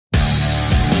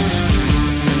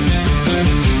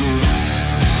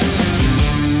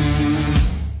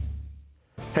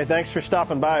Hey, thanks for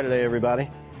stopping by today, everybody.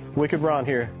 Wicked Ron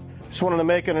here. Just wanted to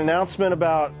make an announcement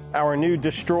about our new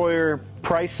Destroyer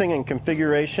pricing and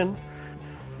configuration.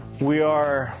 We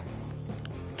are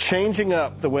changing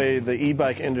up the way the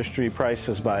e-bike industry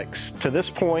prices bikes. To this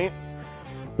point,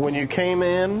 when you came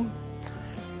in,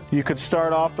 you could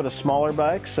start off at a smaller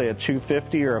bike, say a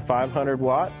 250 or a 500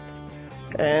 watt,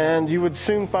 and you would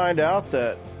soon find out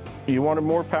that you wanted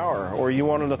more power or you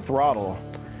wanted a throttle.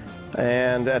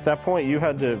 And at that point, you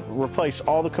had to replace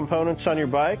all the components on your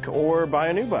bike or buy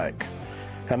a new bike.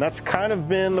 And that's kind of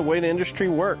been the way the industry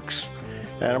works.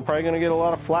 And I'm probably going to get a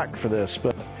lot of flack for this,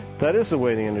 but that is the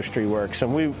way the industry works.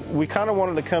 And we kind of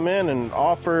wanted to come in and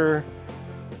offer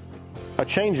a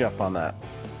change up on that.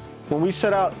 When we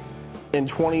set out in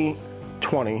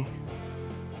 2020,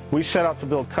 we set out to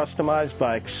build customized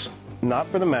bikes, not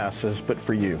for the masses, but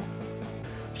for you.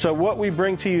 So what we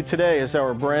bring to you today is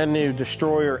our brand new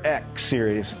Destroyer X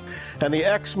series. And the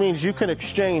X means you can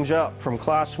exchange up from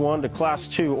Class 1 to Class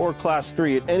 2 or Class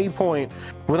 3 at any point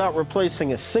without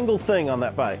replacing a single thing on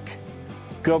that bike.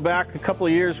 Go back a couple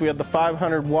of years, we had the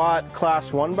 500 watt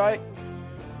Class 1 bike,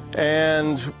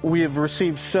 and we have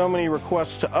received so many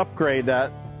requests to upgrade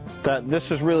that this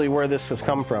is really where this has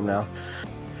come from now.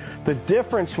 The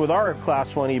difference with our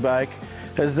Class 1 e-bike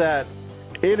is that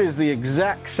it is the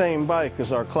exact same bike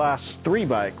as our Class 3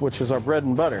 bike, which is our bread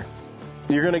and butter.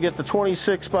 You're going to get the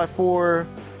 26x4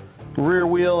 rear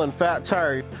wheel and fat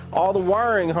tire. All the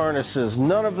wiring harnesses,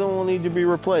 none of them will need to be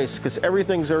replaced because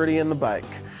everything's already in the bike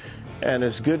and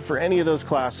is good for any of those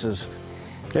classes.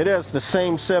 It has the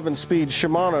same 7-speed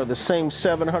Shimano, the same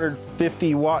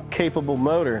 750 watt capable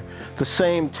motor, the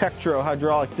same Tektro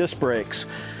hydraulic disc brakes.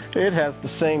 It has the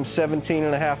same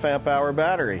 17.5 amp hour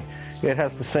battery. It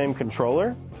has the same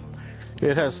controller.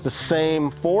 It has the same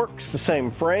forks, the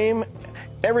same frame.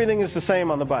 Everything is the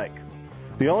same on the bike.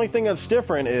 The only thing that's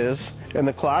different is in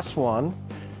the Class 1,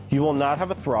 you will not have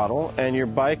a throttle and your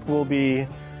bike will be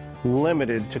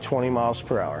limited to 20 miles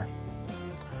per hour.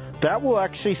 That will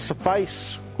actually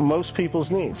suffice most people's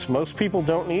needs. Most people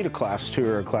don't need a Class 2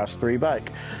 or a Class 3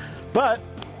 bike. But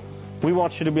we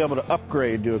want you to be able to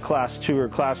upgrade to a Class 2 or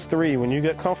Class 3 when you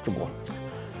get comfortable.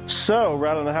 So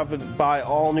rather than have to buy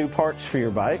all new parts for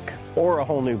your bike or a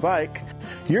whole new bike,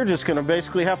 you're just going to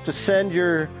basically have to send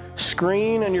your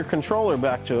screen and your controller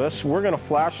back to us. We're going to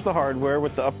flash the hardware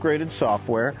with the upgraded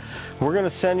software. We're going to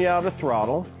send you out a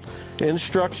throttle,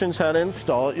 instructions how to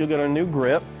install it. You'll get a new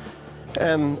grip.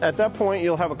 And at that point,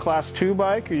 you'll have a Class 2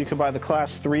 bike, or you could buy the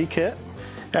Class 3 kit.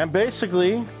 And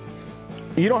basically,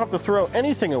 you don't have to throw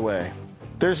anything away.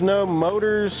 There's no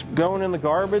motors going in the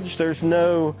garbage. There's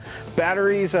no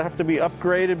batteries that have to be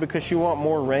upgraded because you want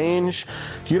more range.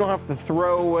 You don't have to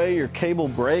throw away your cable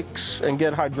brakes and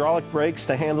get hydraulic brakes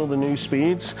to handle the new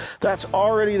speeds. That's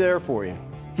already there for you.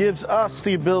 Gives us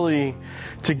the ability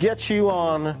to get you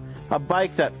on a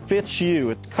bike that fits you.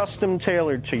 It's custom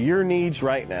tailored to your needs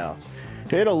right now.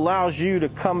 It allows you to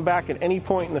come back at any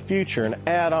point in the future and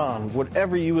add on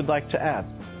whatever you would like to add.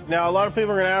 Now, a lot of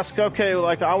people are going to ask, okay,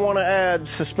 like I want to add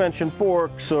suspension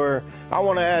forks, or I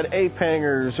want to add ape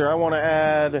hangers, or I want to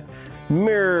add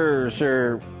mirrors,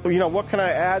 or, you know, what can I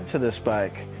add to this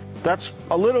bike? That's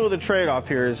a little of the trade-off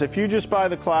here is if you just buy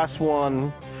the Class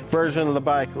 1 version of the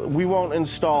bike, we won't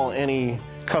install any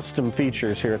custom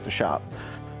features here at the shop.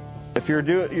 If you're a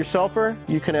do-it-yourselfer,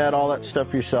 you can add all that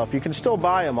stuff yourself. You can still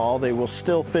buy them all. They will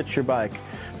still fit your bike,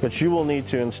 but you will need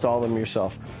to install them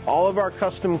yourself. All of our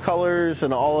custom colors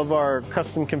and all of our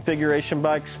custom configuration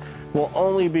bikes will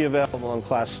only be available in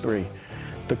Class 3.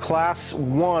 The Class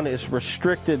 1 is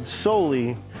restricted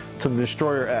solely to the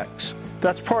Destroyer X.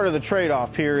 That's part of the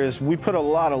trade-off here is we put a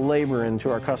lot of labor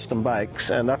into our custom bikes,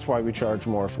 and that's why we charge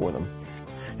more for them.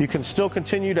 You can still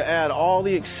continue to add all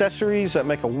the accessories that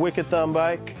make a Wicked Thumb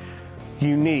bike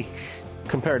unique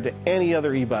compared to any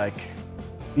other e-bike.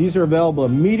 These are available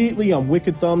immediately on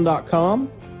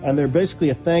wickedthumb.com, and they're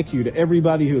basically a thank you to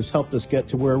everybody who has helped us get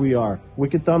to where we are.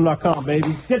 Wickedthumb.com,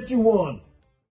 baby. Get you one!